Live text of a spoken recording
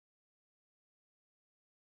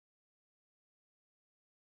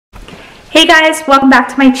Hey guys, welcome back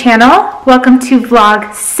to my channel. Welcome to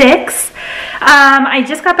vlog 6. I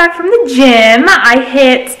just got back from the gym. I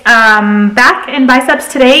hit back and biceps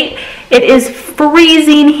today. It is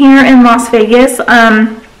freezing here in Las Vegas.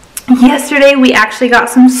 Yesterday we actually got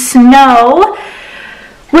some snow,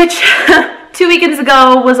 which 2 weekends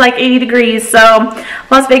ago was like 80 degrees. So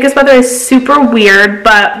Las Vegas weather is super weird,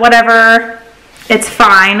 but whatever. It's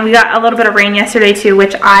fine. We got a little bit of rain yesterday too,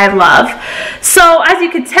 which I love. So as you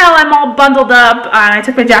can tell, I'm all bundled up. I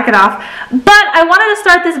took my jacket off. But I wanted to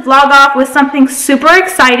start this vlog off with something super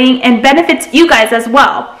exciting and benefits you guys as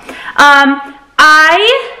well.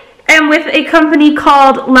 I am with a company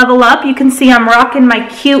called LevelUp. You can see I'm rocking my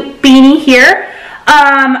cute beanie here.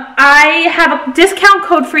 I have a discount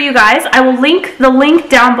code for you guys. I will link the link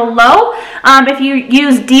down below. If you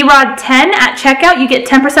use DROD10 at checkout, you get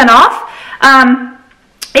 10% off.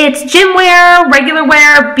 It's gym wear, regular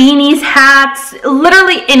wear, beanies, hats,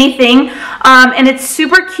 literally anything, and it's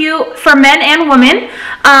super cute for men and women.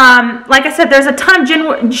 Like I said, there's a ton of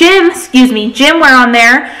gym wear on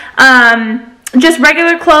there. Just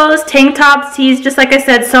regular clothes, tank tops, tees, just like I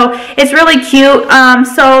said, so it's really cute.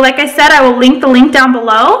 So like I said, I will link the link down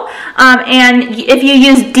below, and if you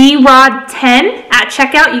use DROD10 at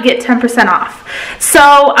checkout, you get 10% off.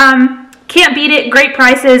 So can't beat it. Great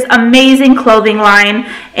prices, amazing clothing line,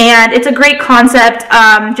 and it's a great concept.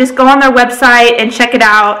 Just go on their website and check it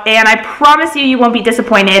out, and I promise you, you won't be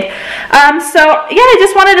disappointed. So yeah, I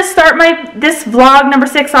just wanted to start this vlog number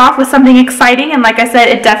 6 off with something exciting, and like I said,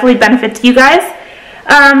 it definitely benefits you guys.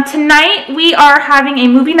 Tonight we are having a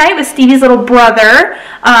movie night with Stevie's little brother.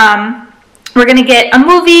 We're going to get a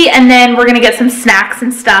movie, and then we're going to get some snacks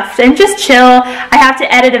and stuff and just chill. I have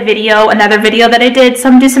to edit a video, another video that I did, so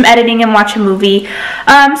I'm going to do some editing and watch a movie.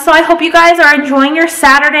 So I hope you guys are enjoying your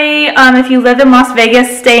Saturday. If you live in Las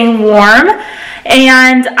Vegas, staying warm.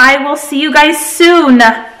 And I will see you guys soon.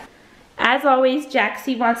 As always,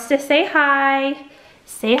 Jaxie wants to say hi.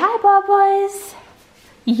 Say hi, Bubbles.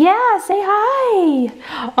 Yeah, say hi.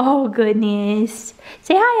 Oh, goodness.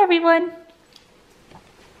 Say hi, everyone.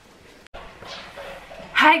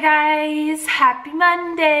 Hi guys, happy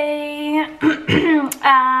Monday.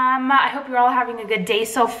 I hope you're all having a good day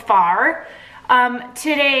so far.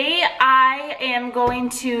 Today I am going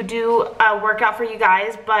to do a workout for you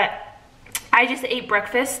guys, but I just ate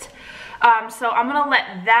breakfast. So I'm gonna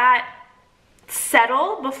let that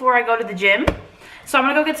settle before I go to the gym. So I'm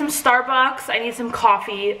gonna go get some Starbucks. I need some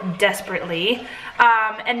coffee desperately.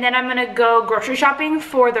 And then I'm gonna go grocery shopping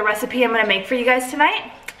for the recipe I'm gonna make for you guys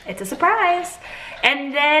tonight. It's a surprise.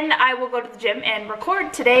 And then I will go to the gym and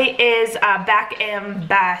record. Today is back and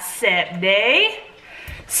bicep day.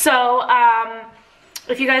 So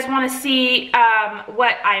if you guys want to see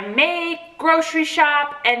what I make, grocery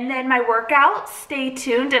shop, and then my workout, stay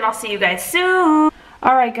tuned and I'll see you guys soon.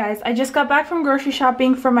 Alright guys, I just got back from grocery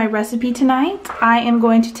shopping for my recipe tonight. I am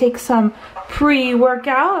going to take some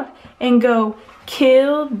pre-workout and go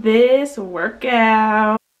kill this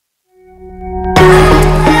workout.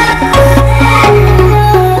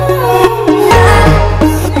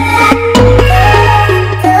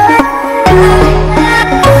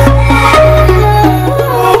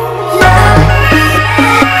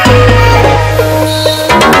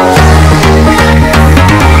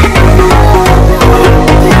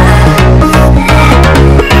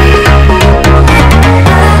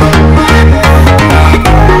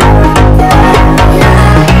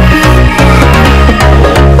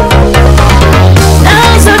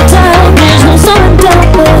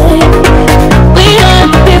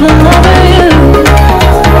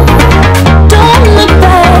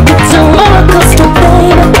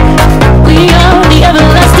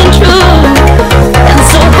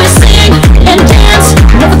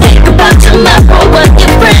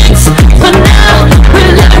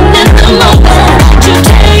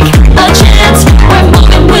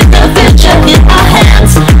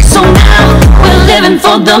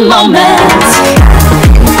 The moment.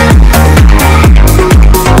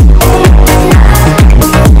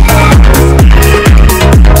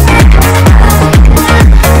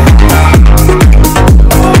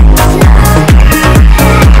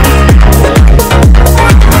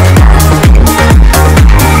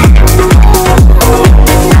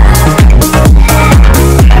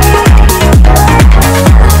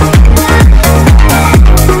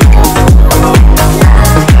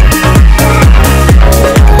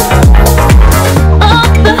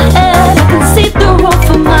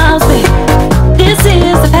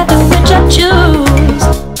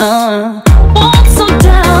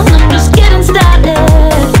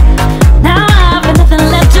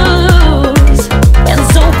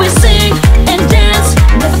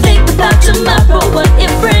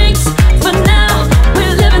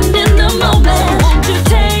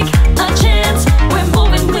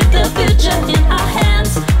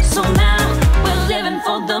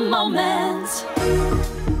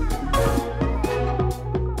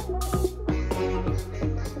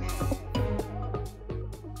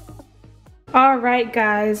 Alright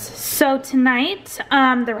guys, so tonight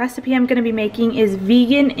the recipe I'm going to be making is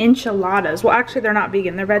vegan enchiladas. Well, actually they're not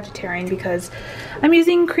vegan, they're vegetarian because I'm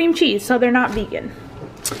using cream cheese, so they're not vegan.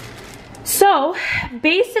 So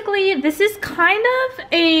basically this is kind of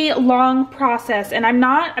a long process, and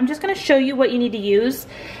I'm just going to show you what you need to use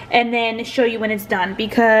and then show you when it's done,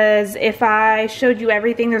 because if I showed you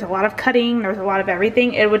everything, there's a lot of cutting, there's a lot of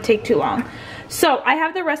everything, it would take too long. So I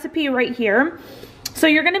have the recipe right here. So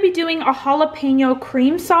you're going to be doing a jalapeno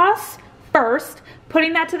cream sauce first,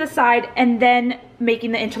 putting that to the side, and then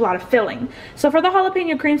making the enchilada filling. So for the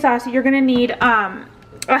jalapeno cream sauce, you're going to need a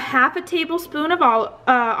half a tablespoon of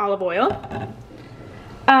olive oil,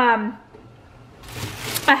 a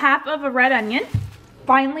half of a red onion,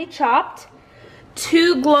 finely chopped,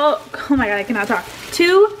 two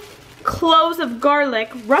cloves of garlic,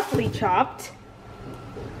 roughly chopped,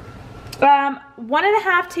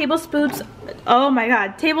 1.5 tablespoons,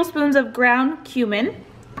 tablespoons of ground cumin.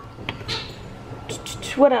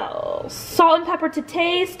 What else? Salt and pepper to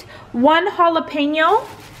taste, 1 jalapeno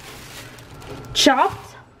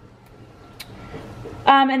chopped,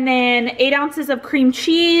 and then 8 ounces of cream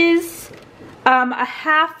cheese, a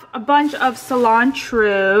bunch of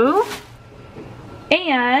cilantro,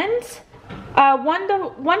 and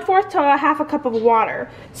 1/4 to a half a cup of water.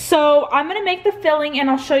 So I'm gonna make the filling and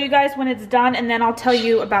I'll show you guys when it's done, and then I'll tell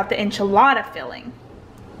you about the enchilada filling.